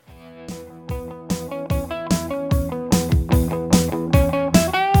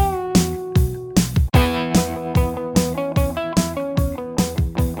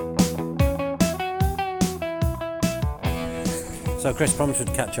So Chris promised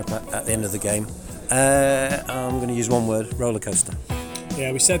we'd catch up at the end of the game. I'm going to use one word: roller coaster.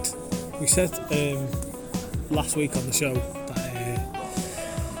 Yeah, we said last week on the show that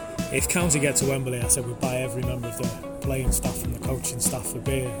if County get to Wembley, I said we'd buy every member of the playing staff and the coaching staff a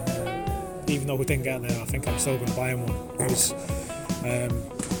beer. Even though we didn't get there, I think I'm still going to buy them one because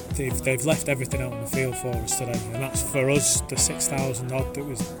they've left everything out on the field for us today, and that's for us. The 6,000 odd that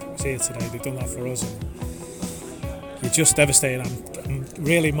was here today, they've done that for us, and you're just devastated. I'm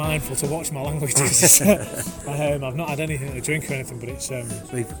really mindful to watch my language. I've not had anything to drink or anything, but it's.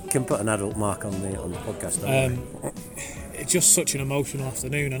 We can put an adult mark on the podcast. It's just such an emotional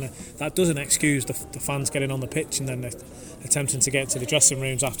afternoon, and that doesn't excuse the fans getting on the pitch and then attempting to get to the dressing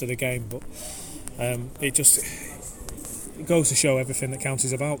rooms after the game. But it goes to show everything that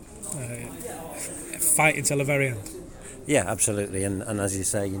County's about. Fighting till the very end. Yeah, absolutely, and as you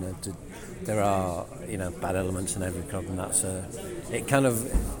say, there are bad elements in every club, and that's it. Kind of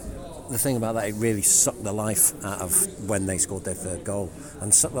the thing about that, it really sucked the life out of when they scored their third goal,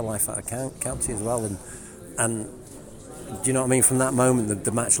 and sucked the life out of County as well. And do you know what I mean? From that moment,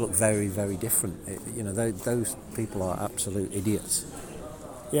 the match looked very, very different. Those people are absolute idiots.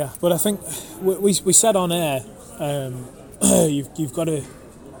 Yeah, but I think we said on air, you've got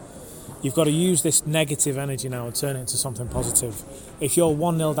to use this negative energy now and turn it into something positive. If you're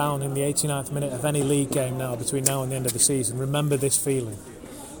 1-0 down in the 89th minute of any league game now, between now and the end of the season, remember this feeling.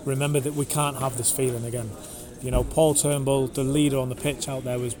 Remember that we can't have this feeling again. Paul Turnbull, the leader on the pitch out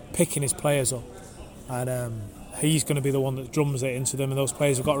there, was picking his players up, and he's going to be the one that drums it into them, and those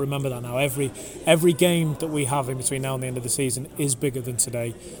players have got to remember that now. Every game that we have in between now and the end of the season is bigger than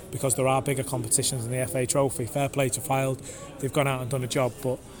today, because there are bigger competitions in the FA Trophy. Fair play to Fylde, they've gone out and done a job,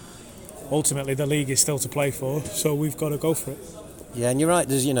 but ultimately the league is still to play for, so we've got to go for it. Yeah, and you're right.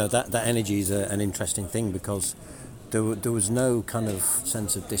 There's that energy is an interesting thing, because there was no kind of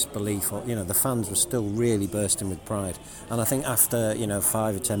sense of disbelief, or the fans were still really bursting with pride. And I think after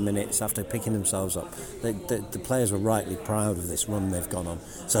 5 or 10 minutes after picking themselves up, the players were rightly proud of this run they've gone on.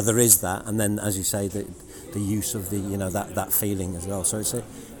 So there is that, and then as you say, the use of the that feeling as well. So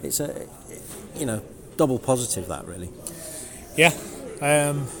it's a double positive, that really. Yeah.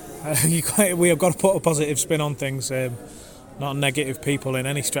 We have got to put a positive spin on things, not negative people in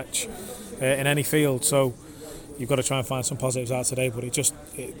any stretch, in any field. So you've got to try and find some positives out today, but it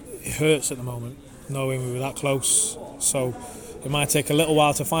hurts at the moment, knowing we were that close. So it might take a little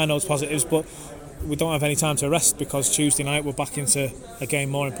while to find those positives, but we don't have any time to rest, because Tuesday night we're back into a game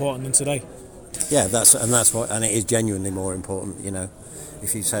more important than today. Yeah, and it is genuinely more important.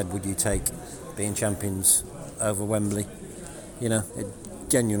 If you said, would you take being champions over Wembley, it'd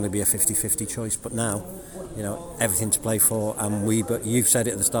genuinely be a 50-50 choice. But now, everything to play for, and but you've said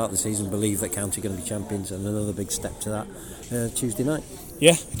it at the start of the season, believe that County are going to be champions, and another big step to that Tuesday night.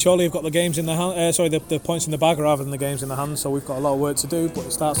 Yeah, Charlie have got the games in the hand. The points in the bag rather than the games in the hand. So we've got a lot of work to do, but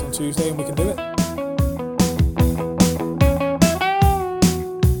it starts on Tuesday, and we can do it.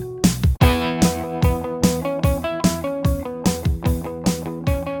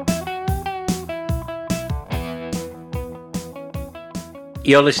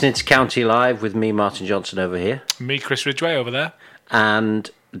 You're listening to County Live with me, Martin Johnson, over here. Me, Chris Ridgway, over there. And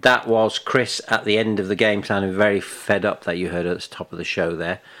that was Chris at the end of the game, sounding very fed up, that you heard at the top of the show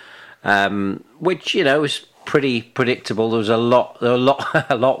there. Which, was pretty predictable. There was a lot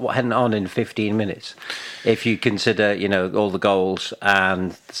what went on in 15 minutes. If you consider, all the goals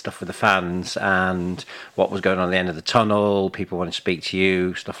and the stuff with the fans and what was going on at the end of the tunnel, people want to speak to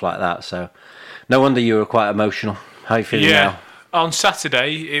you, stuff like that. So no wonder you were quite emotional. How are you feeling now? On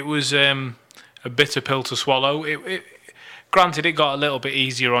Saturday, it was a bitter pill to swallow. Granted, it got a little bit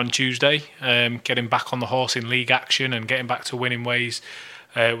easier on Tuesday. Getting back on the horse in league action and getting back to winning ways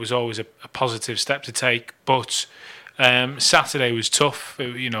was always a positive step to take. But Saturday was tough.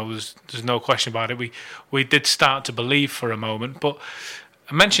 There's no question about it. We did start to believe for a moment. But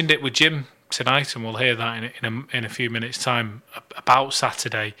I mentioned it with Jim tonight, and we'll hear that in a few minutes' time about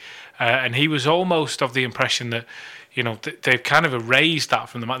Saturday. And he was almost of the impression that, they've kind of erased that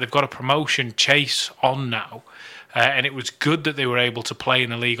from the match. They've got a promotion chase on now. And it was good that they were able to play in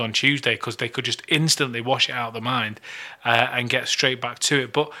the league on Tuesday, because they could just instantly wash it out of their mind and get straight back to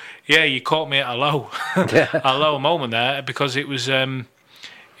it. But, yeah, you caught me at a low moment there, because it was a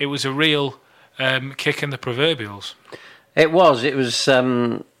real kick in the proverbials. It was.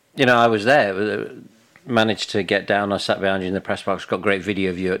 I was there. Managed to get down. I sat behind you in the press box. Got a great video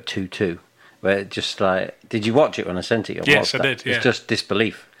of you at 2-2. Where just did you watch it when I sent it? Yes, I did. Yeah. It's just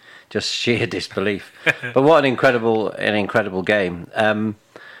disbelief, just sheer disbelief. But what an incredible game.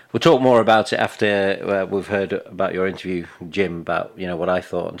 We'll talk more about it after we've heard about your interview, Jim, about what I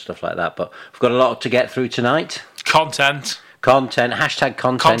thought and stuff like that. But we've got a lot to get through tonight. Content, hashtag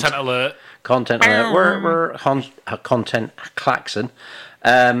content. content alert. Content alert. We're content klaxon.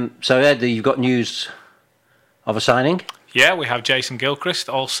 So Ed, you've got news of a signing? Yeah, we have Jason Gilchrist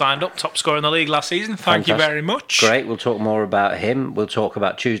all signed up, top scorer in the league last season. Thank you very much. Great, we'll talk more about him. We'll talk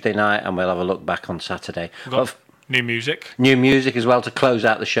about Tuesday night and we'll have a look back on Saturday. We've got new music. New music as well to close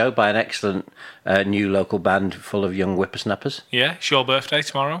out the show by an excellent new local band full of young whippersnappers. Yeah, it's your birthday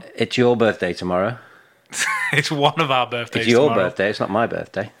tomorrow. It's your birthday tomorrow. It's one of our birthdays tomorrow. It's your tomorrow. birthday, it's not my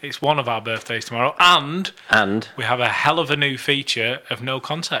birthday. It's one of our birthdays tomorrow. And we have a hell of a new feature of No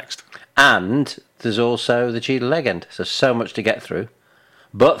Context. And there's also the Cheetah Legend. So much to get through.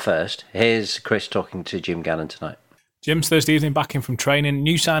 But first, here's Chris talking to Jim Gannon tonight. Jim's Thursday evening back in from training.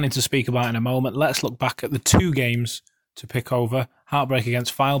 New signing to speak about in a moment. Let's look back at the 2 games to pick over. Heartbreak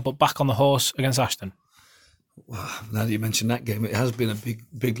against Fyle, but back on the horse against Ashton. Well, now that you mention that game, it has been a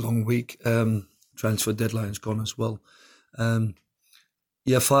big, long week. Transfer deadline's gone as well.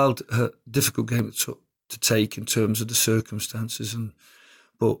 Fyle, a difficult game to take in terms of the circumstances,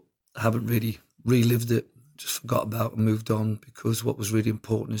 but haven't really relived it. Just forgot about and moved on, because what was really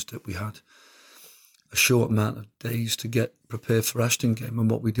important is that we had a short amount of days to get prepared for Ashton game, and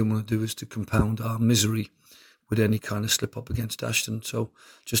what we didn't want to do is to compound our misery with any kind of slip up against Ashton. So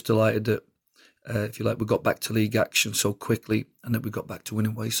just delighted that, if you like, we got back to league action so quickly, and that we got back to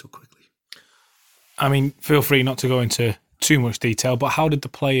winning ways so quickly. I mean, feel free not to go into too much detail, but how did the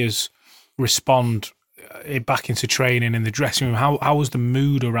players respond back into training in the dressing room? How was the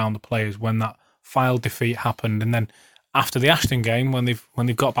mood around the players when that Fyle defeat happened, and then after the Ashton game when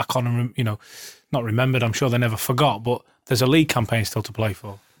they've got back on and not remembered? I'm sure they never forgot, but there's a league campaign still to play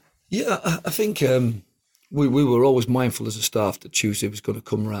for. Yeah, I think we were always mindful as a staff that Tuesday was going to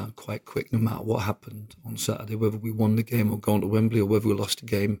come around quite quick, no matter what happened on Saturday, whether we won the game or gone to Wembley, or whether we lost the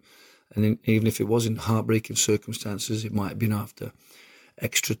game. And even if it was in heartbreaking circumstances, it might have been after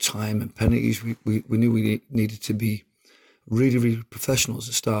extra time and penalties. We knew we needed to be really, really professional as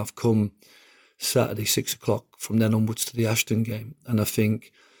a staff come Saturday, 6 o'clock, from then onwards to the Ashton game. And I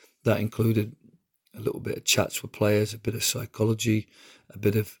think that included a little bit of chats with players, a bit of psychology, a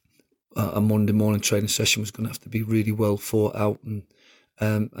bit of a Monday morning training session was going to have to be really well thought out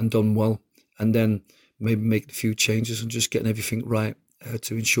and done well. And then maybe making a few changes and just getting everything right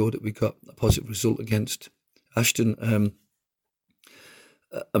to ensure that we got a positive result against Ashton.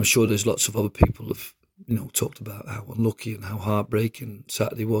 I'm sure there's lots of other people have talked about how unlucky and how heartbreaking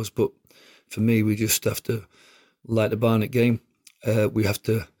Saturday was, but for me, we just have to light the Barnet game. We have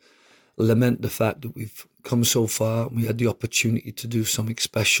to lament the fact that we've come so far. We had the opportunity to do something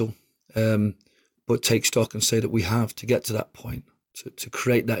special, but take stock and say that we have to get to that point, to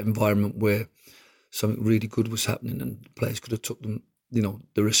create that environment where something really good was happening and players could have took them,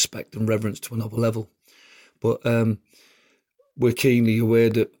 the respect and reverence to another level. But we're keenly aware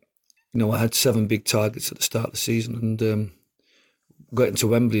that, I had 7 big targets at the start of the season, and getting to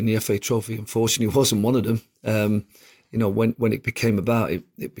Wembley in the FA Trophy, unfortunately, wasn't one of them. When it became about,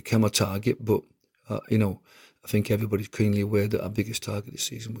 it became a target. But, I think everybody's keenly aware that our biggest target this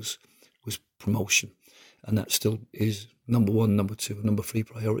season was promotion. And that still is number 1, number 2, and number 3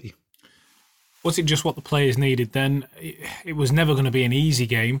 priority. Was it just what the players needed then? It was never going to be an easy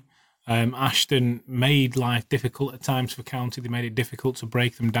game. Ashton made life difficult at times for County. They made it difficult to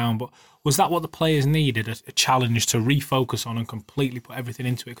break them down. But was that what the players needed, a challenge to refocus on and completely put everything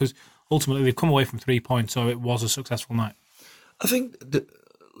into it? Because ultimately they've come away from 3 points, so it was a successful night. I think there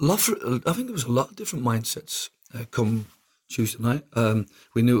was a lot of different mindsets come Tuesday night.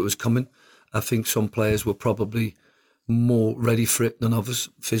 We knew it was coming. I think some players were probably more ready for it than others,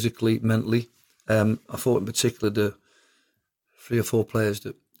 physically, mentally. I thought in particular the 3 or 4 players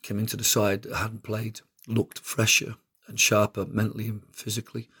that came into the side that hadn't played looked fresher and sharper mentally and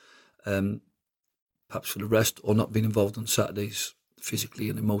physically. Perhaps for the rest, or not being involved on Saturday's physically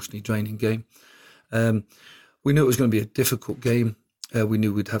and emotionally draining game. We knew it was going to be a difficult game. We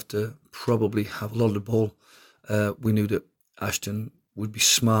knew we'd have to probably have a lot of the ball. We knew that Ashton would be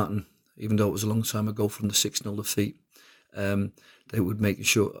smarting, even though it was a long time ago from the 6-0 defeat. They would make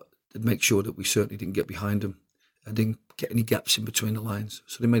sure that we certainly didn't get behind them and didn't get any gaps in between the lines.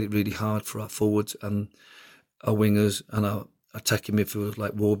 So they made it really hard for our forwards and our wingers and our attacking midfielders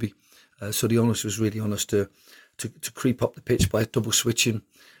like Warby. So the onus was really on us to creep up the pitch by double switching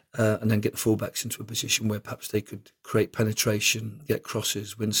and then get the fullbacks into a position where perhaps they could create penetration, get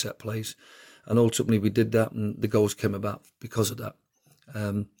crosses, win set plays. And ultimately we did that, and the goals came about because of that.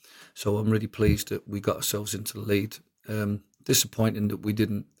 So I'm really pleased that we got ourselves into the lead. Disappointing that we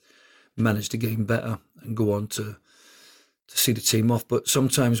didn't manage the game better and go on to see the team off. But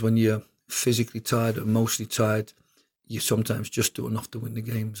sometimes when you're physically tired or emotionally tired, you sometimes just do enough to win the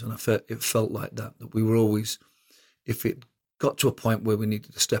games. And it felt like that we were always, if it got to a point where we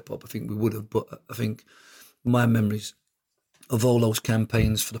needed to step up, I think we would have. But I think my memories of all those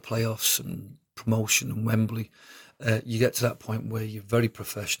campaigns for the playoffs and promotion and Wembley, you get to that point where you're very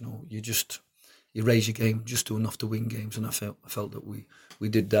professional. You raise your game, just do enough to win games. And I felt that we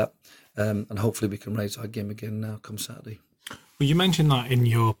did that. And hopefully we can raise our game again now come Saturday. Well, you mentioned that in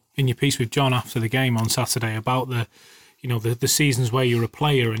your piece with John after the game on Saturday about the seasons where you're a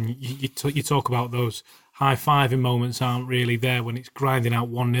player, and you talk about those high-fiving moments aren't really there when it's grinding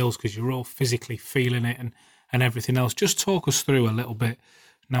out 1-0s because you're all physically feeling it and everything else. Just talk us through a little bit.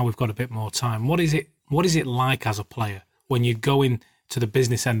 Now we've got a bit more time. What is it like as a player when you go in to the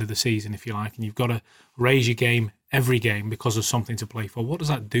business end of the season, if you like, and you've got to raise your game every game because of something to play for? What does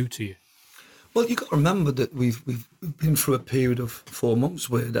that do to you? Well, you've got to remember that we've been through a period of 4 months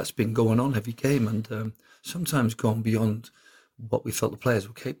where that's been going on every game, and sometimes gone beyond what we felt the players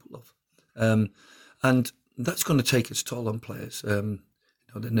were capable of. And that's going to take its toll on players, the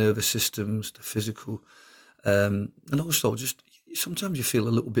nervous systems, the physical, and also just sometimes you feel a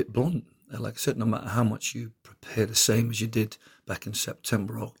little bit blunt. Like I said, no matter how much you prepare the same as you did back in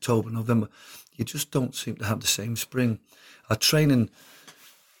September, October, November, you just don't seem to have the same spring. Our training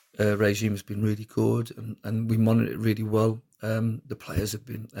regime has been really good, and we monitor it really well. The players have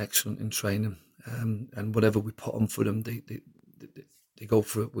been excellent in training, and whatever we put on for them, they go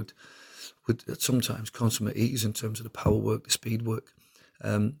for it with sometimes consummate ease in terms of the power work, the speed work.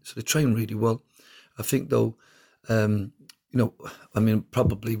 So they train really well. I think though,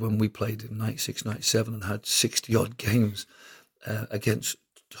 probably when we played in 96, 97 and had 60 odd games against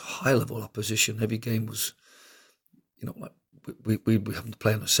high level opposition, every game was, like we have to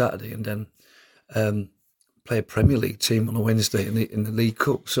play on a Saturday and then play a Premier League team on a Wednesday in the League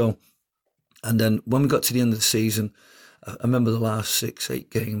Cup. So, and then when we got to the end of the season, I remember the last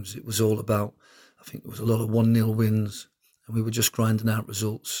 6-8 games, it was all about, I think there was a lot of 1-0 wins, and we were just grinding out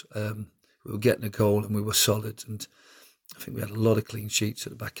results. We were getting a goal and we were solid, and I think we had a lot of clean sheets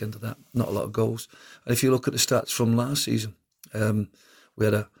at the back end of that, not a lot of goals. And if you look at the stats from last season, we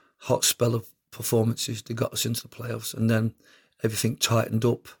had a hot spell of performances that got us into the playoffs, and then everything tightened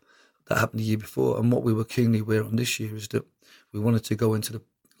up. That happened the year before, and what we were keenly aware on this year is that we wanted to go into the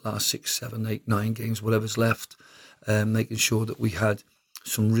last 6, 7, 8, 9 games, whatever's left, making sure that we had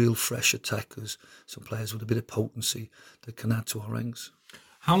some real fresh attackers, some players with a bit of potency that can add to our ranks.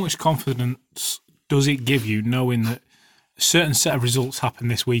 How much confidence does it give you knowing that a certain set of results happen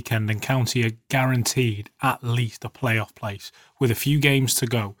this weekend and County are guaranteed at least a playoff place with a few games to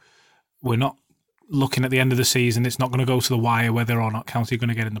go? We're not looking at the end of the season. It's not going to go to the wire whether or not County are going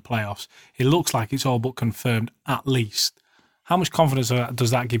to get in the playoffs. It looks like it's all but confirmed at least. How much confidence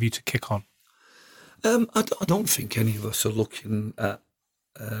does that give you to kick on? I don't think any of us are looking at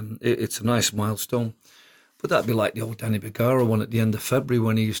it's a nice milestone, but that'd be like the old Danny Bergara one at the end of February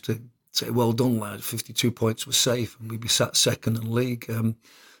when he used to say, "Well done, lad, 52 points was safe," and we'd be sat second in the league.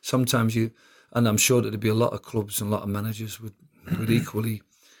 Sometimes and I'm sure that there'd be a lot of clubs and a lot of managers would equally,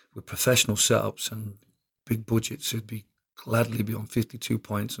 with professional setups and big budgets, who'd be gladly be on 52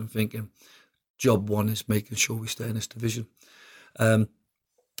 points and thinking, job one is making sure we stay in this division.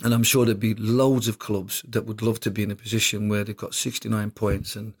 And I'm sure there'd be loads of clubs that would love to be in a position where they've got 69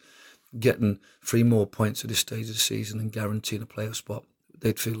 points and getting 3 more points at this stage of the season and guaranteeing a playoff spot.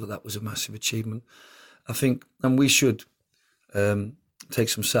 They'd feel that was a massive achievement. I think, and we should take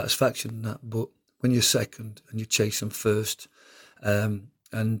some satisfaction in that, but when you're second and you're chasing first,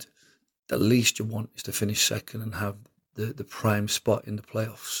 and the least you want is to finish second and have the prime spot in the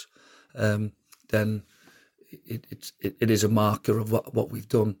playoffs, then it is a marker of what we've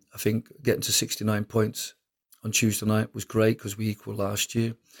done. I think getting to 69 points on Tuesday night was great because we equalled last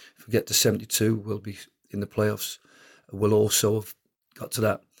year. If we get to 72, we'll be in the playoffs. We'll also have got to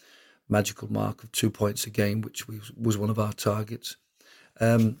that magical mark of 2 points a game, which was one of our targets.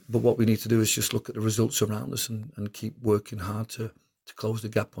 But what we need to do is just look at the results around us and keep working hard to close the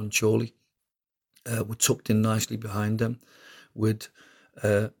gap on Chorley. We're tucked in nicely behind them with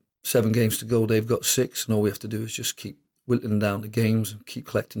 7 games to go. They've got 6, and all we have to do is just keep whittling down the games and keep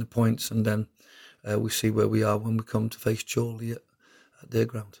collecting the points, and then we see where we are when we come to face Chorley at their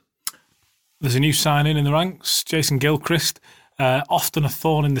ground. There's a new signing in the ranks, Jason Gilchrist, often a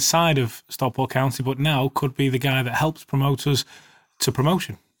thorn in the side of Stockport County, but now could be the guy that helps promote us to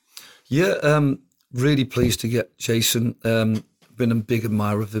promotion. Yeah, really pleased to get Jason. Been a big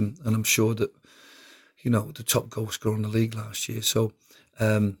admirer of him, and I'm sure that, the top goal scorer in the league last year. So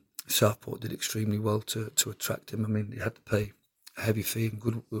Southport did extremely well to attract him. I mean, they had to pay a heavy fee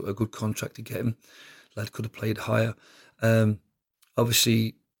and a good contract to get him. Lad could have played higher.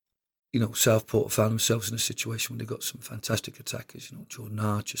 Obviously, Southport found themselves in a situation where they got some fantastic attackers. Jordan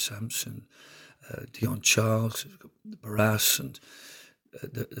Archer, Sampson, Dion Charles, Barras, and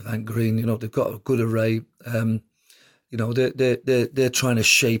the Van Green. They've got a good array. They're trying to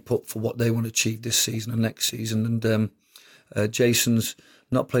shape up for what they want to achieve this season and next season. And Jason's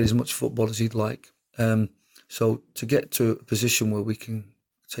not played as much football as he'd like. So to get to a position where we can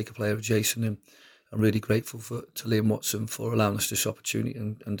take a player of Jason in, I'm really grateful to Liam Watson for allowing us this opportunity,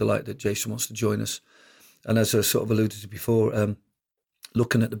 and delighted that Jason wants to join us. And as I sort of alluded to before,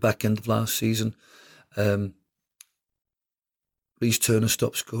 looking at the back end of last season, Reece Turner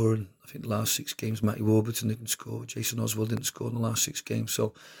stopped scoring. I think the last 6 games, Matty Warburton didn't score. Jason Oswald didn't score in the last 6 games.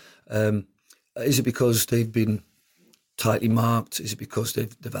 So is it because they've been tightly marked? Is it because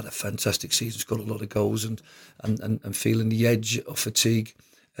they've had a fantastic season, scored a lot of goals and feeling the edge of fatigue?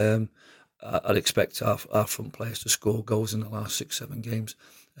 I'd expect our front players to score goals in the last 6-7 games.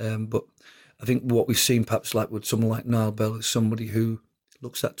 But I think what we've seen perhaps like with someone like Niall Bell is somebody who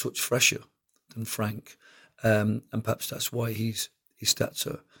looks that touch fresher than Frank. And perhaps that's why his stats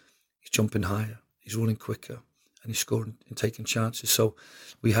are, he's jumping higher, he's running quicker, and he's scoring and taking chances. So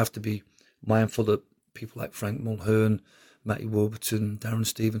we have to be mindful that people like Frank Mulhern, Matty Warburton, Darren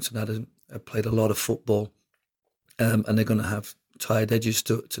Stevenson have played a lot of football, and they're going to have tired edges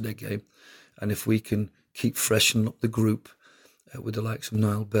to their game. And if we can keep freshening up the group with the likes of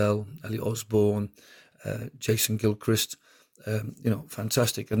Niall Bell, Elliot Osborne, Jason Gilchrist,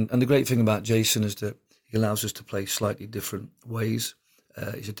 fantastic. And the great thing about Jason is that he allows us to play slightly different ways.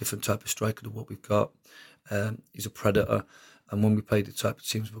 He's a different type of striker to what we've got. He's a predator. And when we play the type of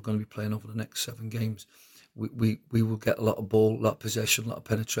teams we're going to be playing over the next 7 games, we will get a lot of ball, a lot of possession, a lot of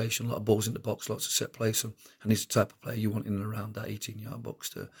penetration, a lot of balls in the box, lots of set plays. And he's the type of player you want in and around that 18-yard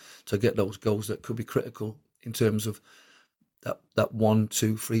box to get those goals that could be critical in terms of that 1,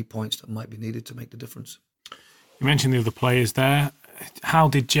 2, 3 points that might be needed to make the difference. You mentioned the other players there. How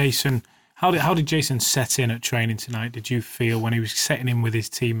did Jason set in at training tonight? Did you feel when he was setting in with his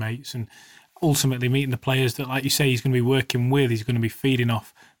teammates and ultimately meeting the players that, like you say, he's going to be working with, he's going to be feeding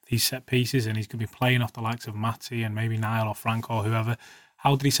off these set pieces, and he's going to be playing off the likes of Matty and maybe Niall or Frank or whoever?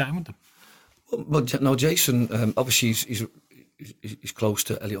 How did he set in with them? Well, no, Jason, obviously he's close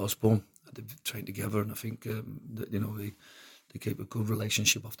to Elliot Osborne. They've trained together, and I think they keep a good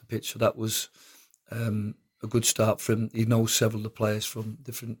relationship off the pitch. So that was a good start for him. He knows several of the players from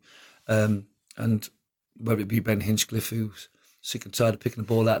different, and whether it be Ben Hinchcliffe, who's sick and tired of picking the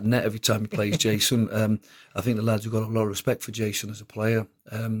ball out of the net every time he plays Jason. I think the lads have got a lot of respect for Jason as a player.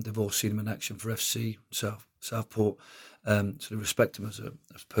 They've all seen him in action for FC, Southport, so they respect him as a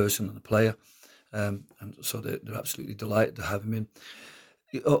person and a player. And so they're absolutely delighted to have him in.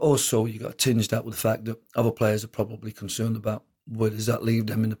 Also, you got to tinge that with the fact that other players are probably concerned about where does that leave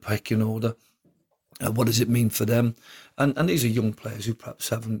them in the pecking order. What does it mean for them? And these are young players who perhaps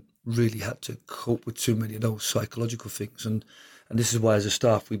haven't really had to cope with too many of those psychological things. And this is why, as a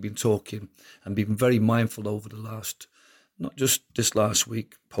staff, we've been talking and been very mindful over the last, not just this last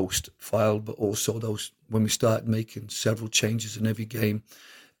week post-file, but also those when we started making several changes in every game,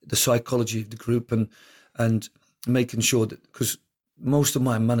 the psychology of the group and making sure that, because most of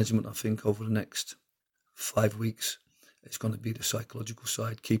my management, I think, over the next 5 weeks, is going to be the psychological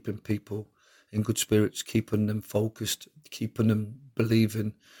side, keeping people in good spirits, keeping them focused, keeping them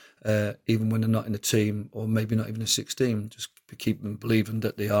believing, even when they're not in the team or maybe not even in 16, just keep them believing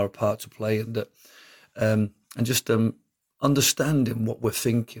that they are a part to play, and that and just understanding what we're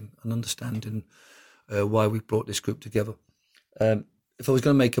thinking and understanding why we brought this group together. If I was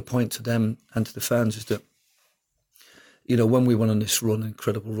going to make a point to them and to the fans, is that when we went on this run,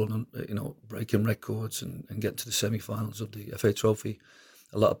 incredible run, breaking records and getting to the semi-finals of the FA Trophy,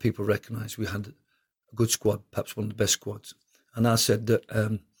 a lot of people recognised we had a good squad, perhaps one of the best squads. And I said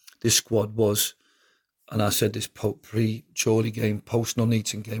that this squad was, and I said this pre-Chorley game,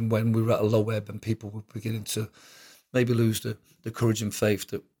 post-Nuneaton game, when we were at a low ebb and people were beginning to maybe lose the courage and faith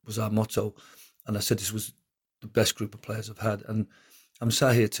that was our motto. And I said this was the best group of players I've had. And I'm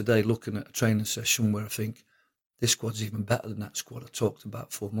sat here today looking at a training session where I think this squad's even better than that squad I talked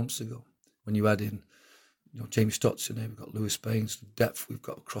about 4 months ago. When you add in Jamie Stotts in there, we've got Lewis Baines, the depth we've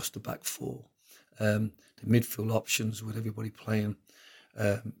got across the back four, the midfield options with everybody playing.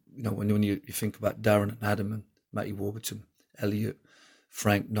 When you think about Darren and Adam and Matty Warburton, Elliot,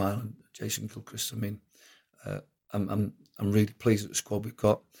 Frank, Niall and Jason Gilchrist, I mean, I'm really pleased with the squad we've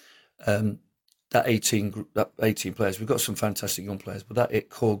got. that 18 players, we've got some fantastic young players, but that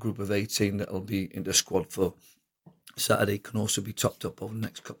core group of 18 that'll be in the squad for Saturday can also be topped up over the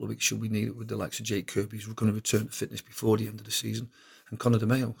next couple of weeks should we need it, with the likes of Jake Kirby, who's going to return to fitness before the end of the season, and Conor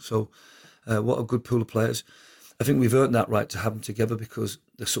DeMeo. So what a good pool of players. I think we've earned that right to have them together, because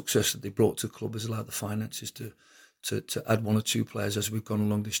the success that they brought to the club has allowed the finances to add one or two players as we've gone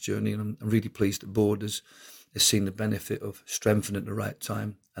along this journey. And I'm really pleased the board has seen the benefit of strengthening at the right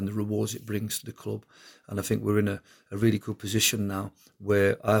time and the rewards it brings to the club. And I think we're in a really good position now,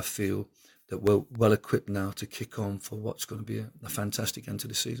 where I feel that we're well equipped now to kick on for what's going to be a fantastic end to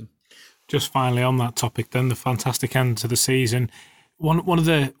the season. Just finally on that topic, then, the fantastic end to the season. One of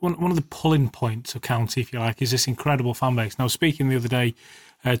the pulling points of County, if you like, is this incredible fan base. Now, speaking the other day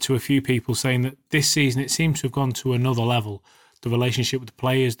to a few people, saying that this season it seems to have gone to another level. The relationship with the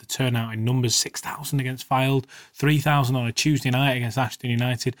players, the turnout in numbers, 6,000 against Fylde, 3,000 on a Tuesday night against Ashton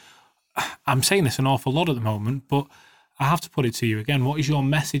United. I'm saying this an awful lot at the moment, but I have to put it to you again. What is your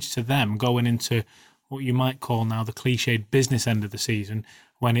message to them going into what you might call now the cliched business end of the season,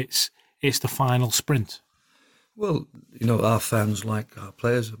 when it's the final sprint? Well, our fans, like our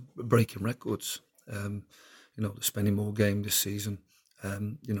players, are breaking records. They're spending more game this season.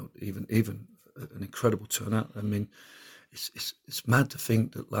 Even an incredible turnout. I mean, it's mad to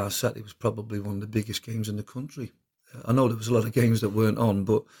think that last Saturday was probably one of the biggest games in the country. I know there was a lot of games that weren't on,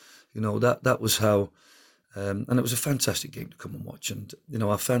 but that was how. And it was a fantastic game to come and watch. And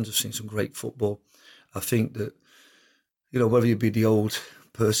our fans have seen some great football. I think that whether you be the older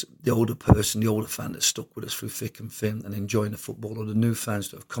person, the older fan that's stuck with us through thick and thin and enjoying the football, or the new fans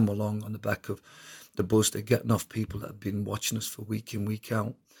that have come along on the back of the buzz they're getting off people that have been watching us for week in, week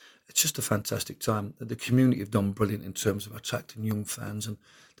out. It's just a fantastic time. The community have done brilliant in terms of attracting young fans, and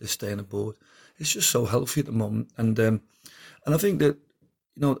they're staying aboard. It's just so healthy at the moment. And I think that,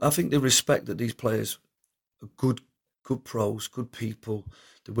 I think the respect that these players are good pros, good people.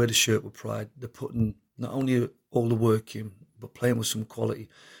 They wear the shirt with pride. They're putting not only all the work in, but playing with some quality.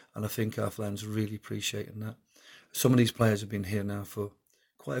 And I think our fans are really appreciating that. Some of these players have been here now for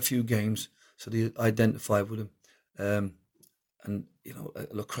quite a few games, so they identify with them. And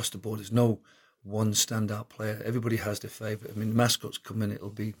across the board, there's no one standout player. Everybody has their favourite. I mean, the mascots come in,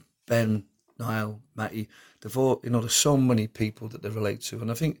 it'll be Ben, Niall, Matty. They've all, there's so many people that they relate to. And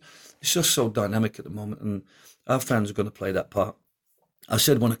I think it's just so dynamic at the moment. And our fans are going to play that part. I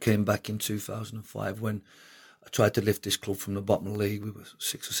said when I came back in 2005, when I tried to lift this club from the bottom of the league, we were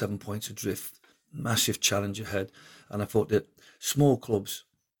 6 or 7 points adrift, massive challenge ahead. And I thought that small clubs,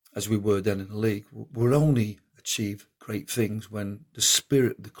 as we were then in the league, will only achieve great things when the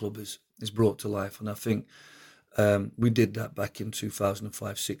spirit of the club is brought to life. And I think we did that back in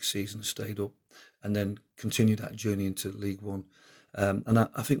 2005-06 season, stayed up, and then continued that journey into League One. And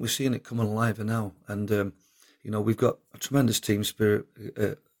I think we're seeing it come alive now. And, we've got a tremendous team spirit,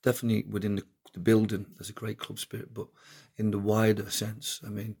 definitely within the building. There's a great club spirit, but in the wider sense, I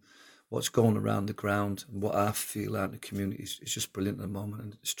mean, what's going around the ground and what I feel out in the community is just brilliant at the moment.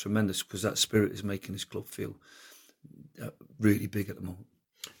 And it's tremendous, because that spirit is making this club feel really big at the moment.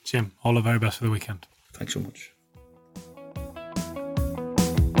 Jim, all the very best for the weekend. Thanks so much.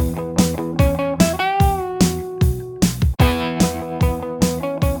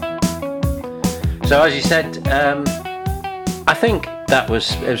 So as you said, I think it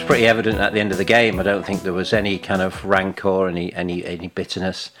was pretty evident at the end of the game. I don't think there was any kind of rancour, any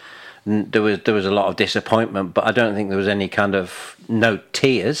bitterness. There was a lot of disappointment, but I don't think there was any kind of no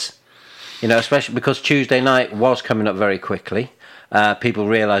tears. Especially because Tuesday night was coming up very quickly. People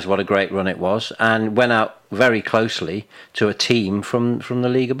realised what a great run it was, and went out very closely to a team from the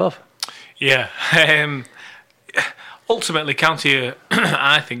league above. Yeah. Ultimately, County are,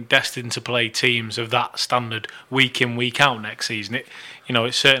 I think, destined to play teams of that standard week in, week out next season. It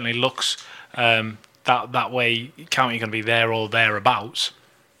certainly looks that way. County are going to be there or thereabouts.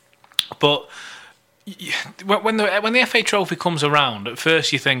 But when the FA Trophy comes around, at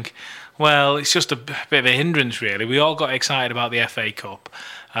first you think, well, it's just a bit of a hindrance, really. We all got excited about the FA Cup.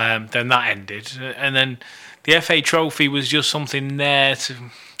 Then that ended. And then the FA Trophy was just something there to...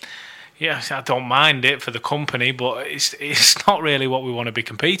 Yes, I don't mind it for the company, but it's not really what we want to be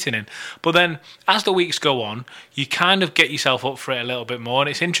competing in. But then, as the weeks go on, you kind of get yourself up for it a little bit more, and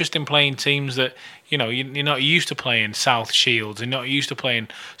it's interesting playing teams that you're not used to playing. South Shields, you're not used to playing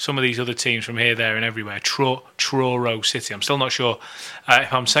some of these other teams from here, there, and everywhere. Truro City. I'm still not sure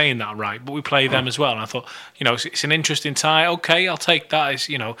if I'm saying that right, but we play them as well. And I thought, it's an interesting tie. Okay, I'll take that.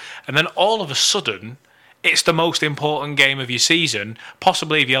 And then all of a sudden, it's the most important game of your season,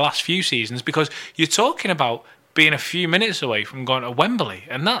 possibly of your last few seasons, because you're talking about being a few minutes away from going to Wembley,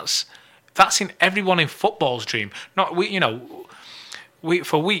 and that's that's in everyone in football's dream. Not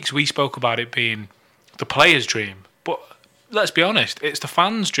for weeks we spoke about it being the players' dream, but let's be honest, it's the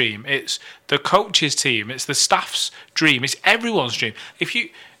fans' dream, it's the coach's team, it's the staff's dream, it's everyone's dream.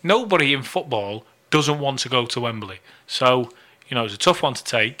 Nobody in football doesn't want to go to Wembley, so it's a tough one to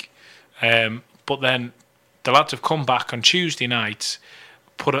take. But then the lads have come back on Tuesday night.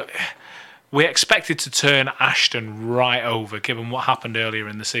 We expected to turn Ashton right over, given what happened earlier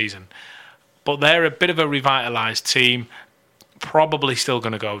in the season. But they're a bit of a revitalised team. Probably still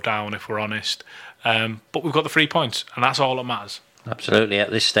going to go down, if we're honest. But we've got the 3 points, and that's all that matters. Absolutely.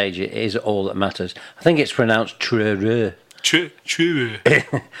 At this stage, it is all that matters. I think it's pronounced true. True.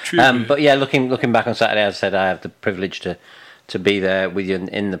 But yeah, looking back on Saturday, as I said, I have the privilege to be there with you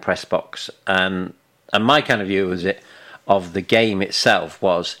in the press box. And my kind of view of the game itself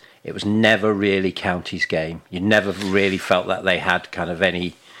was it was never really County's game. You never really felt that they had kind of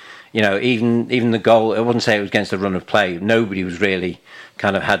any, even the goal. I wouldn't say it was against the run of play. Nobody was really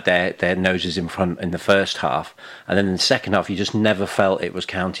kind of had their noses in front in the first half, and then in the second half, you just never felt it was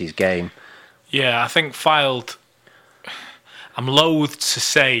County's game. Yeah, I think Fylde. I'm loath to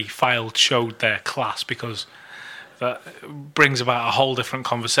say Fylde showed their class because that brings about a whole different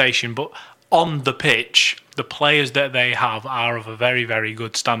conversation. But on the pitch, the players that they have are of a very, very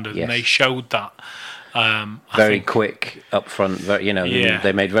good standard, yes. And they showed that. Very quick up front.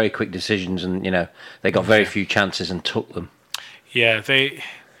 They made very quick decisions, and they got very few chances and took them. Yeah,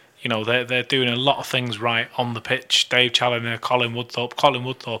 they're doing a lot of things right on the pitch. Dave Challoner, Colin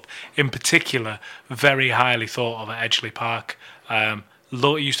Woodthorpe in particular, very highly thought of at Edgeley Park.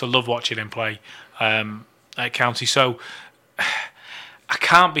 Used to love watching him play at County. So I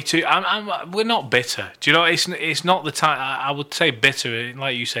can't be too. We're not bitter. Do you know? It's not the time. I would say bitter,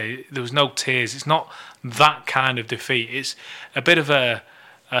 like you say. There was no tears. It's not that kind of defeat. It's a bit of a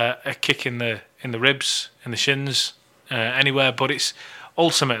kick in the ribs, in the shins, anywhere. But it's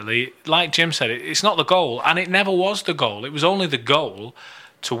ultimately, like Jim said, it's not the goal, and it never was the goal. It was only the goal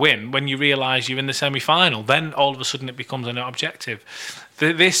to win when you realise you're in the semi-final. Then all of a sudden it becomes an objective.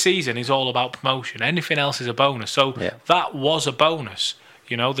 This season is all about promotion. Anything else is a bonus. So that was a bonus.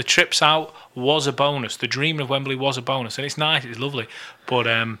 The trips out was a bonus. The dream of Wembley was a bonus, and it's nice. It's lovely. But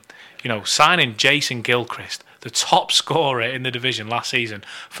signing Jason Gilchrist, the top scorer in the division last season,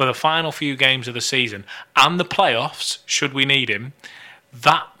 for the final few games of the season and the playoffs, should we need him,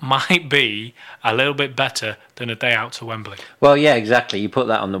 that might be a little bit better than a day out to Wembley. Well, yeah, exactly. You put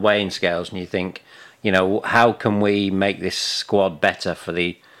that on the weighing scales, and you think, how can we make this squad better for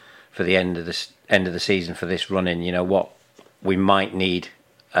the end of the season, for this run-in? What we might need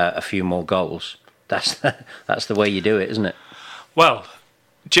a few more goals. That's the way you do it, isn't it? Well,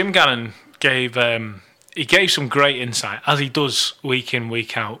 Jim Gannon gave some great insight, as he does week in,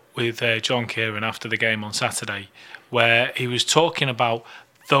 week out, with John Kieran after the game on Saturday, where he was talking about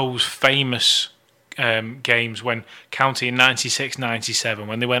those famous games when County in 96-97,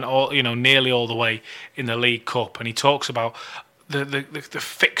 when they went nearly all the way in the League Cup, and he talks about the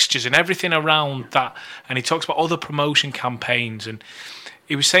fixtures and everything around that, and he talks about other promotion campaigns, and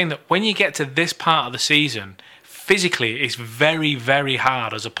he was saying that when you get to this part of the season, physically it's very, very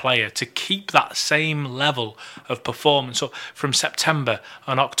hard as a player to keep that same level of performance. So from September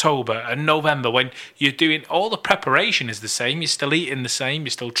and October and November, when you're doing all the preparation is the same, you're still eating the same,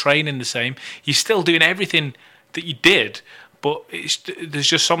 you're still training the same, you're still doing everything that you did, but there's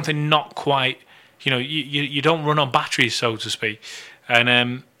just something not quite, you don't run on batteries, so to speak.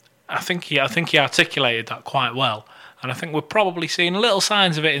 And I think he articulated that quite well. And I think we're probably seeing little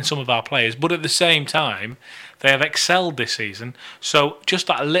signs of it in some of our players, but at the same time, they have excelled this season. So just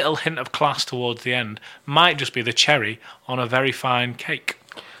that little hint of class towards the end might just be the cherry on a very fine cake.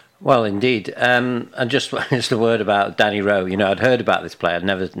 Well, indeed. And just a word about Danny Rowe. I'd heard about this player.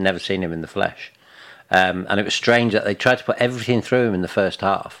 I'd never seen him in the flesh. And it was strange that they tried to put everything through him in the first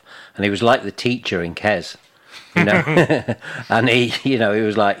half. And he was like the teacher in Kes. And he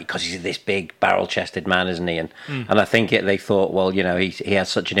was like, because he's this big barrel-chested man, isn't he? And I think they thought, well, he has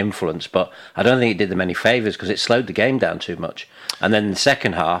such an influence, but I don't think it did them any favours because it slowed the game down too much. And then in the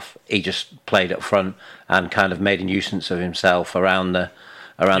second half, he just played up front and kind of made a nuisance of himself around the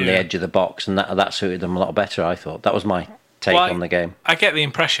edge of the box, and that suited them a lot better. I thought that was my take on the game. I get the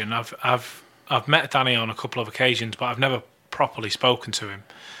impression I've met Danny on a couple of occasions, but I've never properly spoken to him.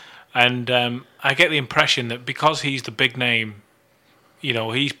 And I get the impression that because he's the big name,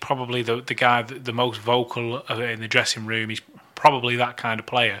 he's probably the guy, the most vocal in the dressing room. He's probably that kind of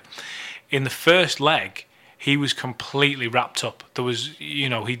player. In the first leg, he was completely wrapped up. There was,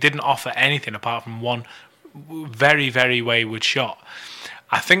 he didn't offer anything apart from one very, very wayward shot.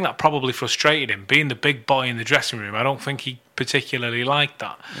 I think that probably frustrated him. Being the big boy in the dressing room, I don't think he particularly liked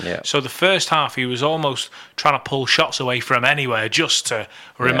that. Yeah. So the first half, he was almost trying to pull shots away from anywhere just to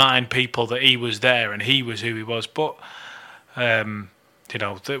remind people that he was there and he was who he was. But,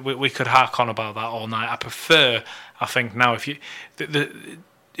 we could hark on about that all night. I think now,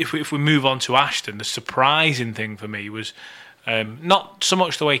 if we move on to Ashton, the surprising thing for me was not so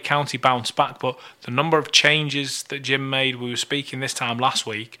much the way County bounced back, but the number of changes that Jim made. We were speaking this time last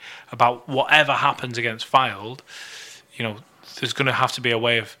week about whatever happens against Fylde, there's going to have to be a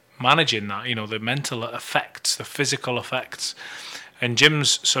way of managing that, the mental effects, the physical effects. And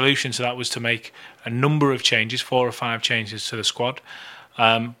Jim's solution to that was to make a number of changes, 4 or 5 changes to the squad.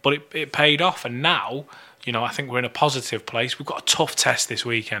 But it paid off, and now, I think we're in a positive place. We've got a tough test this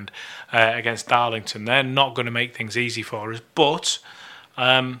weekend against Darlington. They're not going to make things easy for us, but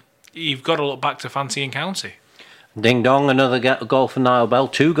you've got to look back to fancying County. Ding dong, another goal for Niall Bell.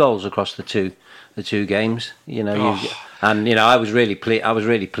 2 goals across the two games. I was really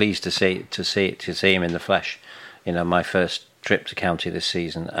pleased to see him in the flesh. My first trip to County this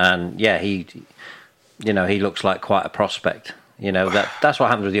season, and he looks like quite a prospect. That's what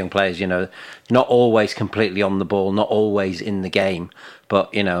happens with young players. Not always completely on the ball, not always in the game,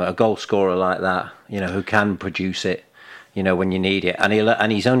 but a goal scorer like that, who can produce it, when you need it,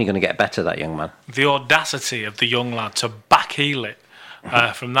 and he's only going to get better. That young man. The audacity of the young lad to backheel it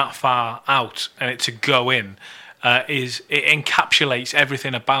from that far out and it to go in it encapsulates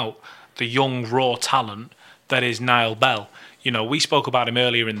everything about the young raw talent that is Niall Bell. We spoke about him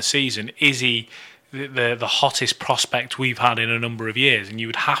earlier in the season. Is he the hottest prospect we've had in a number of years? And you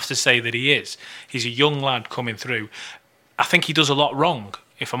would have to say that he is. He's a young lad coming through. I think he does a lot wrong,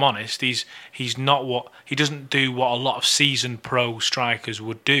 if I'm honest. He doesn't do what a lot of seasoned pro strikers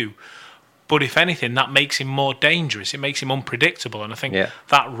would do. But if anything, that makes him more dangerous. It makes him unpredictable. And I think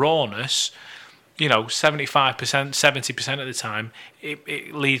that rawness, 75%, 70% of the time,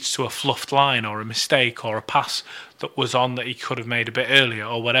 it leads to a fluffed line or a mistake or a pass that was on that he could have made a bit earlier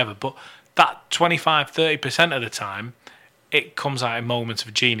or whatever. But that 25, 30% of the time, it comes out in moments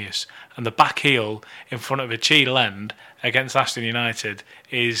of genius. And the back heel in front of a Cheadle end against Aston United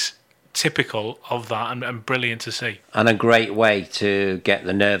is typical of that and brilliant to see. And a great way to get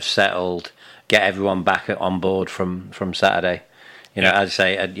the nerves settled, get everyone back on board from Saturday. As I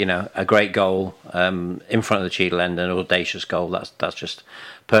say, a great goal in front of the Cheadle end, an audacious goal. That's just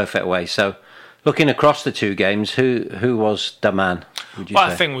perfect way. So, looking across the 2 games, who was the man? Would you say?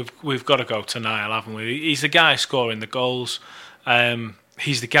 I think we've got to go to Niall, haven't we? He's the guy scoring the goals.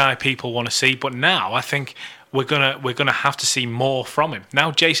 He's the guy people want to see. But now I think we're gonna have to see more from him.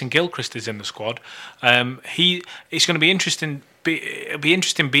 Now Jason Gilchrist is in the squad. It's going to be interesting. It'll be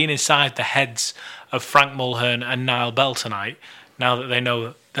interesting being inside the heads of Frank Mulhern and Niall Bell tonight. Now that they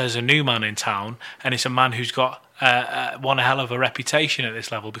know there's a new man in town, and it's a man who's got one hell of a reputation at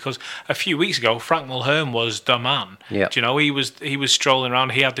this level, because a few weeks ago Frank Mulhern was the man. Yeah. He was strolling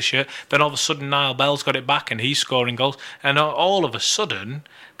around, he had the shirt, then all of a sudden Niall Bell's got it back and he's scoring goals, and all of a sudden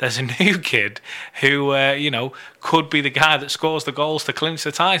there's a new kid who could be the guy that scores the goals to clinch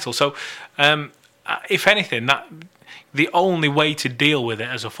the title. So if anything, that the only way to deal with it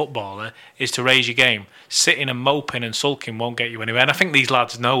as a footballer is to raise your game. Sitting and moping and sulking won't get you anywhere, and I think these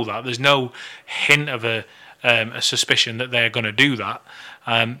lads know that. There's no hint of a suspicion that they're going to do that.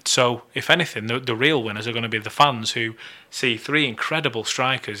 So, if anything, the real winners are going to be the fans who see 3 incredible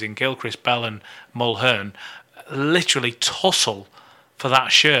strikers in Gilchrist, Bell and Mulhern literally tussle for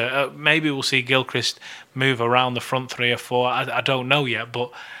that shirt. Maybe we'll see Gilchrist move around the front 3 or 4. I don't know yet,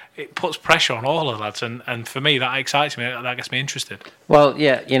 but it puts pressure on all of the lads, and for me that excites me. That gets me interested. Well,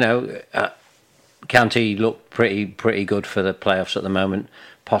 County look pretty good for the playoffs at the moment.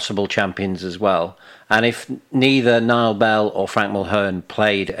 Possible champions as well. And if neither Niall Bell or Frank Mulhern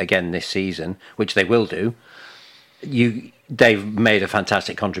played again this season, which they will do, they've made a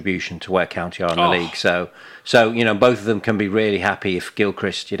fantastic contribution to where County are in the league. So both of them can be really happy if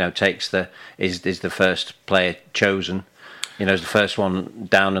Gilchrist is the first player chosen. As the first one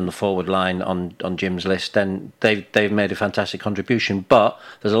down in the forward line on Jim's list, then they've made a fantastic contribution. But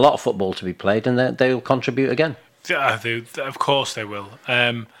there's a lot of football to be played, and they'll contribute again. Yeah, of course they will.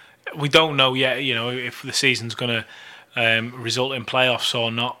 We don't know yet, if the season's going to result in playoffs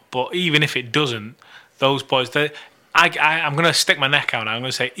or not. But even if it doesn't, those boys, I'm going to stick my neck out now. I'm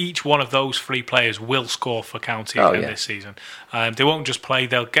going to say each one of those 3 players will score for County again this season. They won't just play;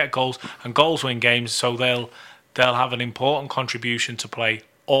 they'll get goals, and goals win games. So they'll have an important contribution to play,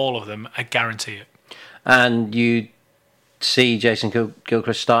 all of them. I guarantee it. And you see Jason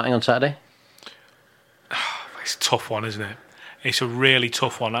Gilchrist starting on Saturday? It's a tough one, isn't it? it's a really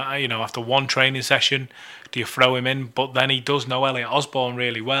tough one. After one training session, do you throw him in? But then he does know Elliot Osborne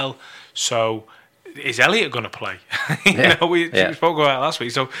really well, so is Elliot going to play? We spoke about it last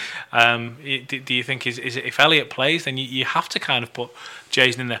week. So, do you think is if Elliot plays, then you have to kind of put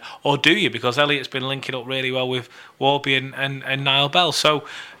Jason in there, or do you? Because Elliot's been linking up really well with Warby and Niall Bell. So,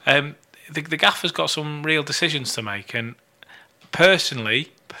 the gaffer's got some real decisions to make. And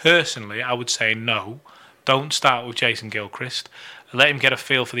personally, I would say no. Don't start with Jason Gilchrist. Let him get a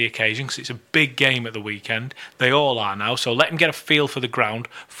feel for the occasion, because it's a big game at the weekend. They all are now, so let him get a feel for the ground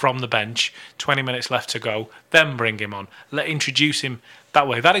from the bench. 20 minutes left to go, then bring him on. Introduce him that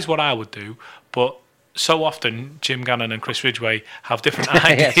way. That is what I would do, but so often Jim Gannon and Chris Ridgway have different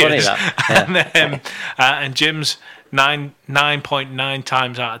ideas. Funny that. Yeah. And Jim's 9.9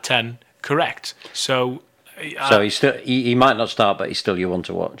 times out of 10 correct. So he might not start, but he's still your one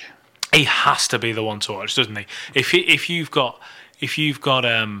to watch. He has to be the one to watch, doesn't he? If you've got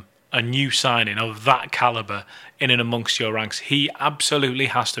a new signing of that calibre in and amongst your ranks, he absolutely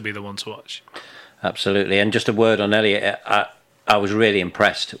has to be the one to watch. Absolutely. And just a word on Elliot, I was really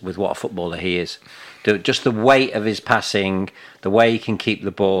impressed with what a footballer he is. Just the weight of his passing, the way he can keep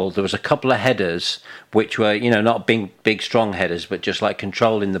the ball. There was a couple of headers which were, not big strong headers, but just like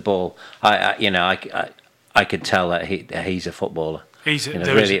controlling the ball. I could tell that he's a footballer. He's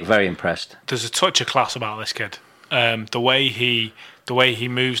really very impressed. There's a touch of class about this kid. The way he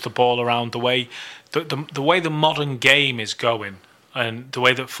moves the ball around, the way the modern game is going, and the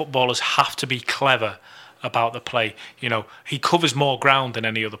way that footballers have to be clever about the play. He covers more ground than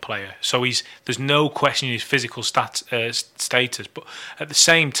any other player, so there's no question his physical status. But at the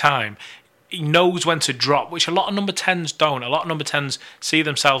same time, he knows when to drop, which a lot of number 10s don't. A lot of number 10s see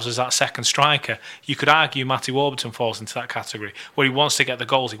themselves as that second striker. You could argue Matty Warburton falls into that category, where he wants to get the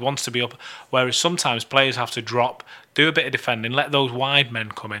goals, he wants to be up, whereas sometimes players have to drop, do a bit of defending, let those wide men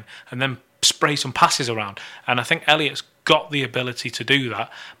come in, and then spray some passes around. And I think Elliot's got the ability to do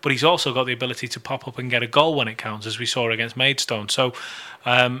that, but he's also got the ability to pop up and get a goal when it counts, as we saw against Maidstone. So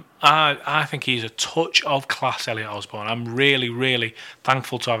I think he's a touch of class, Elliot Osborne. I'm really, really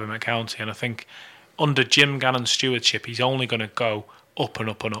thankful to have him at County, and I think under Jim Gannon's stewardship, he's only going to go up and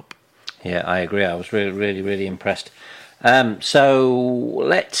up and up. Yeah, I agree. I was really, really, really impressed. So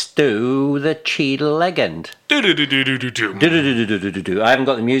let's do the Cheadle Legend. I haven't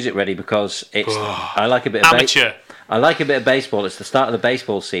got the music ready because I like a bit of amateur. I like a bit of baseball. It's the start of the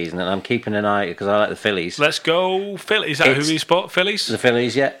baseball season, and I'm keeping an eye because I like the Phillies. Let's go Phillies. Is that who we spot? Phillies? The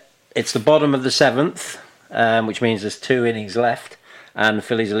Phillies, yeah. It's the bottom of the 7th, which means there's 2 innings left, and the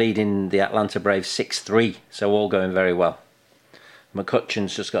Phillies are leading the Atlanta Braves 6-3, so all going very well.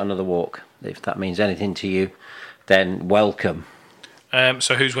 McCutcheon's just got another walk. If that means anything to you, then welcome.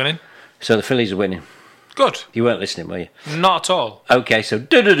 So who's winning? So the Phillies are winning. Good. You weren't listening, were you? Not at all. Okay, so...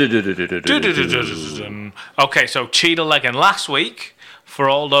 Okay, so Cheadle Legend. Last week, for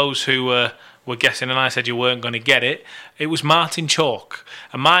all those who were guessing, and I said you weren't going to get it, it was Martin Chalk.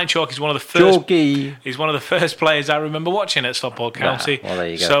 And Martin Chalk is one of the first... Chalky. He's one of the first players I remember watching at Stockport County. Well, there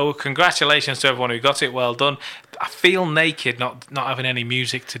you go. So congratulations to everyone who got it. Well done. I feel naked not having any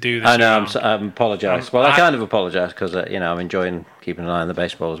music to do this. I know, I apologise. Well, I kind of apologise because, I'm enjoying keeping an eye on the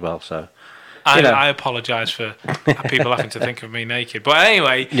baseball as well, so... I apologise for people having to think of me naked. But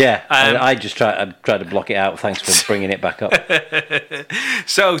anyway... Yeah, I just tried to block it out. Thanks for bringing it back up.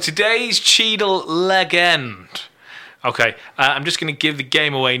 So, today's Cheadle Legend. Okay, I'm just going to give the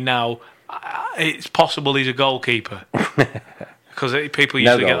game away now. It's possible he's a goalkeeper. Because people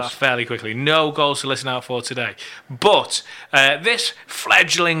usually get that fairly quickly. No goals to listen out for today. But this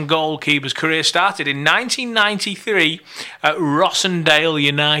fledgling goalkeeper's career started in 1993 at Rossendale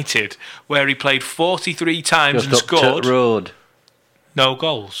United, where he played 43 times and scored road. No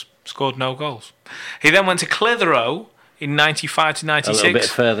goals. Scored no goals. He then went to Clitheroe in 95 to 96. A little bit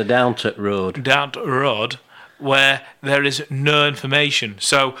further down to road. Down to road, where there is no information.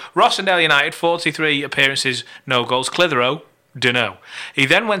 So Rossendale United, 43 appearances, no goals. Clitheroe, dunno. He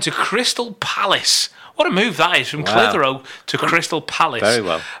then went to Crystal Palace. What a move that is, from Clitheroe to Crystal Palace. Very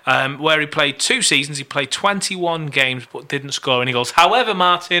well. Where he played 2 seasons. He played 21 games but didn't score any goals. However,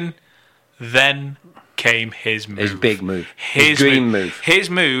 Martin, then came his move. His big move. His dream move. His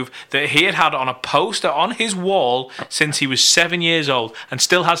move that he had on a poster on his wall since he was 7 years old and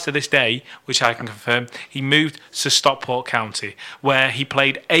still has to this day, which I can confirm. He moved to Stockport County, where he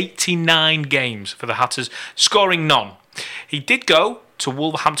played 89 games for the Hatters, scoring none. He did go to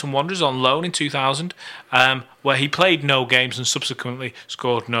Wolverhampton Wanderers on loan in 2000, where he played no games and subsequently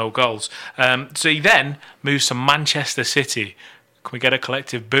scored no goals. So he then moves to Manchester City. Can we get a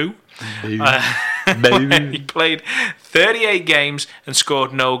collective boo? He played 38 games and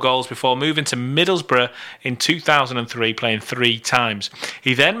scored no goals before moving to Middlesbrough in 2003, playing 3 times.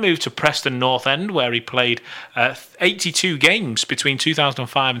 He then moved to Preston North End, where he played 82 games between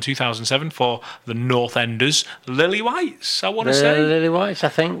 2005 and 2007 for the North Enders, Lily Whites, I want to say. Lily Whites, I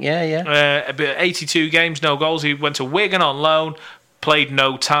think, yeah. 82 games, no goals. He went to Wigan on loan, played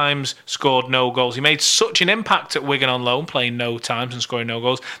no times, scored no goals. He made such an impact at Wigan on loan, playing no times and scoring no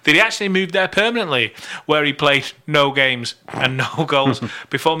goals, that he actually moved there permanently, where he played no games and no goals,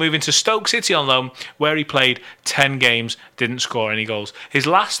 before moving to Stoke City on loan, where he played 10 games, didn't score any goals. His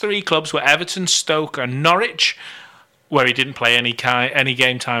last 3 clubs were Everton, Stoke and Norwich, where he didn't play any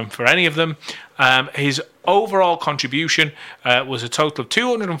game time for any of them. His overall contribution was a total of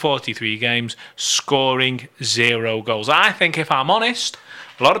 243 games, scoring 0 goals. I think, if I'm honest,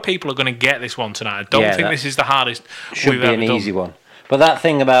 a lot of people are going to get this one tonight. I don't think this is the hardest should we've be ever an done. easy one. But that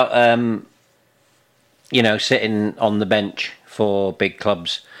thing about sitting on the bench for big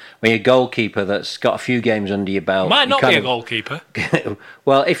clubs, when you're a goalkeeper that's got a few games under your belt, Might not be a goalkeeper.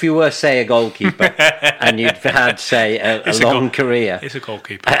 Well, if you were, say, a goalkeeper and you'd had, say, a long career, It's a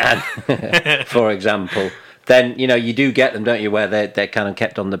goalkeeper. for example, then you do get them, don't you, where they're kind of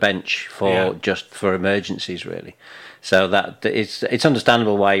kept on the bench for just for emergencies, really. So that it's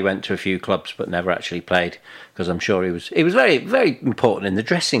understandable why he went to a few clubs but never actually played, because I'm sure he was very, very important in the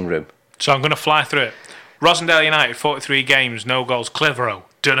dressing room. So I'm going to fly through it. Rosendale United, 43 games, no goals. Clitheroe,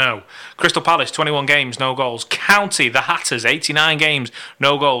 dunno. Crystal Palace, 21 games, no goals. County, the Hatters, 89 games,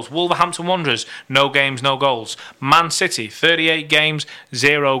 no goals. Wolverhampton Wanderers, no games, no goals. Man City, 38 games,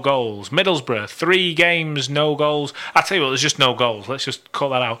 0 goals. Middlesbrough, 3 games, no goals. I tell you what, there's just no goals. Let's just call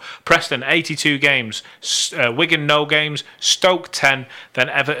that out. Preston, 82 games. Wigan, no games. Stoke, 10. Then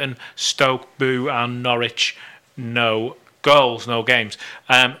Everton, Stoke, Boo, and Norwich, no goals, no games.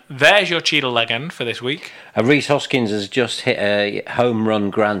 There's your Cheadle leg end for this week. Reece Hoskins has just hit a home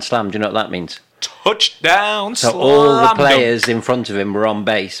run grand slam. Do you know what that means? Touchdown, So all the players in front of him were on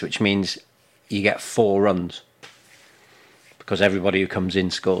base, which means you get 4 runs. Because everybody who comes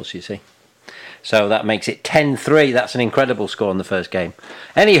in scores, you see. So that makes it 10-3. That's an incredible score in the first game.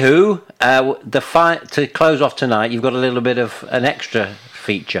 Anywho, to close off tonight, you've got a little bit of an extra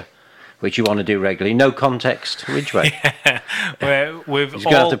feature, which you want to do regularly. No context, Ridgeway. You're going to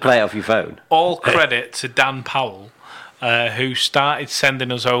have to play it off your phone. All credit to Dan Powell, who started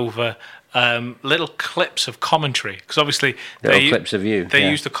sending us over little clips of commentary, because obviously clips of you. They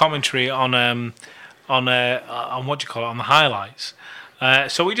use the commentary on what do you call it, on the highlights.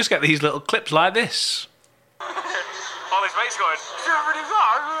 So we just get these little clips like this. All his mates going,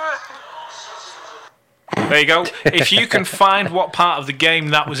 there you go. If you can find what part of the game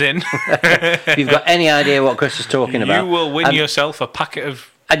that was in, if you've got any idea what Chris is talking about, you will win yourself a packet of.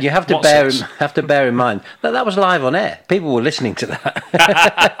 And you have to bear in mind that was live on air. People were listening to that.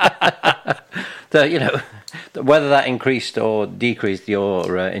 So whether that increased or decreased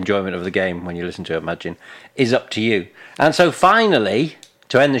your enjoyment of the game when you listen to it, imagine, is up to you. And so finally,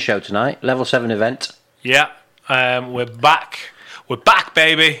 to end the show tonight, Level 7 event. Yeah, we're back. We're back,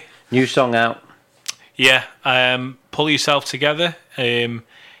 baby. New song out. Yeah, Pull Yourself Together it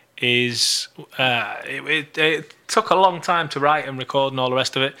took a long time to write and record and all the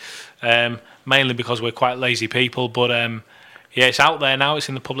rest of it, mainly because we're quite lazy people, but yeah, it's out there now, it's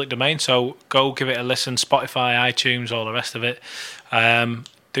in the public domain, so go give it a listen, Spotify, iTunes, all the rest of it.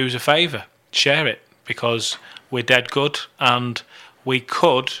 Do us a favour, share it, because we're dead good, and we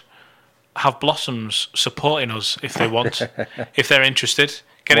could have Blossoms supporting us if they want, if they're interested.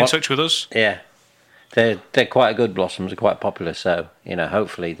 Get in touch with us. Yeah. They're quite good, Blossoms. They're quite popular, so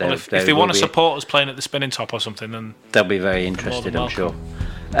hopefully they. Well, if they want to support us playing at the Spinning Top or something, then they'll be very interested, I'm sure.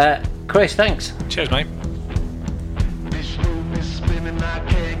 Chris, thanks. Cheers, mate. This room is spinning, I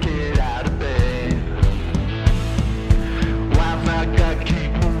can't get out of bed. Wi-Fi got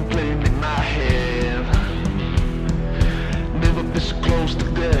keep moving in my head. Never been so close to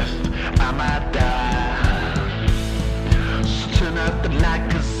death, I might die. So turn out the light,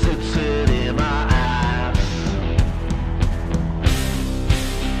 'cause it's in my eyes.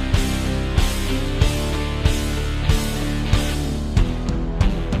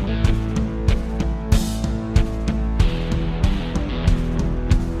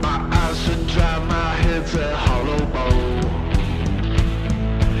 Drive my head's a hollow bowl.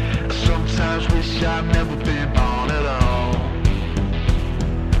 Sometimes wish I'd never been born at all.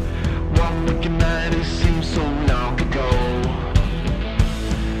 One wicked night, it seems so long ago.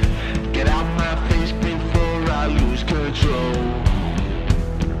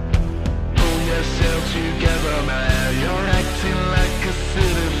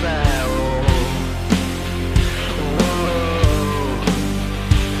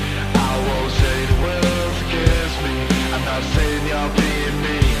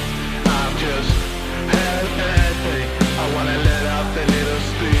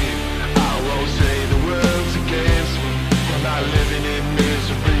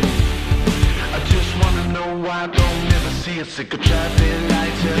 sick of traffic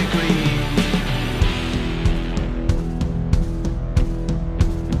lights are green.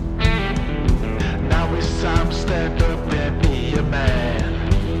 Now it's time to stand up and be a man.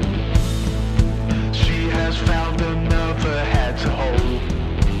 She has found another hand to hold.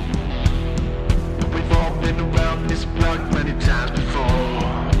 We've all been around this block many times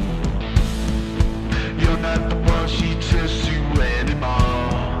before. You're not the one she turns to anymore.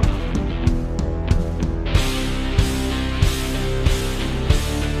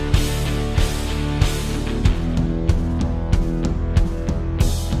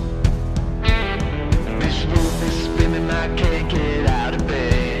 This room is spinning, I can't get out of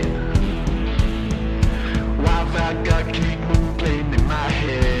bed. Wi-Fi got keep moon playing in my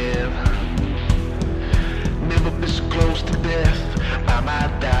head. Never been so close to death, I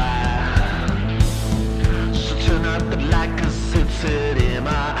might die. So turn out the light 'cause it's it in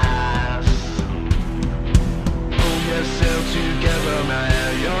my eyes. Pull yourself together, man.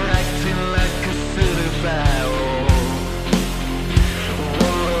 You're acting like a city foul.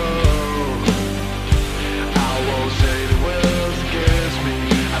 Whoa. I won't say the words against me.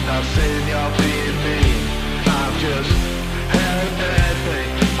 I'm not saying you're being mean. I've just had a bad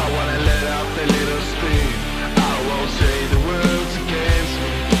thing. I wanna let out the little steam. I won't say the words against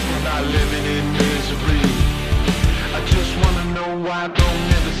me. I'm not living in misery. I just wanna know why I don't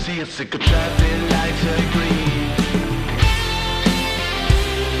ever see a sick of traffic lights are green.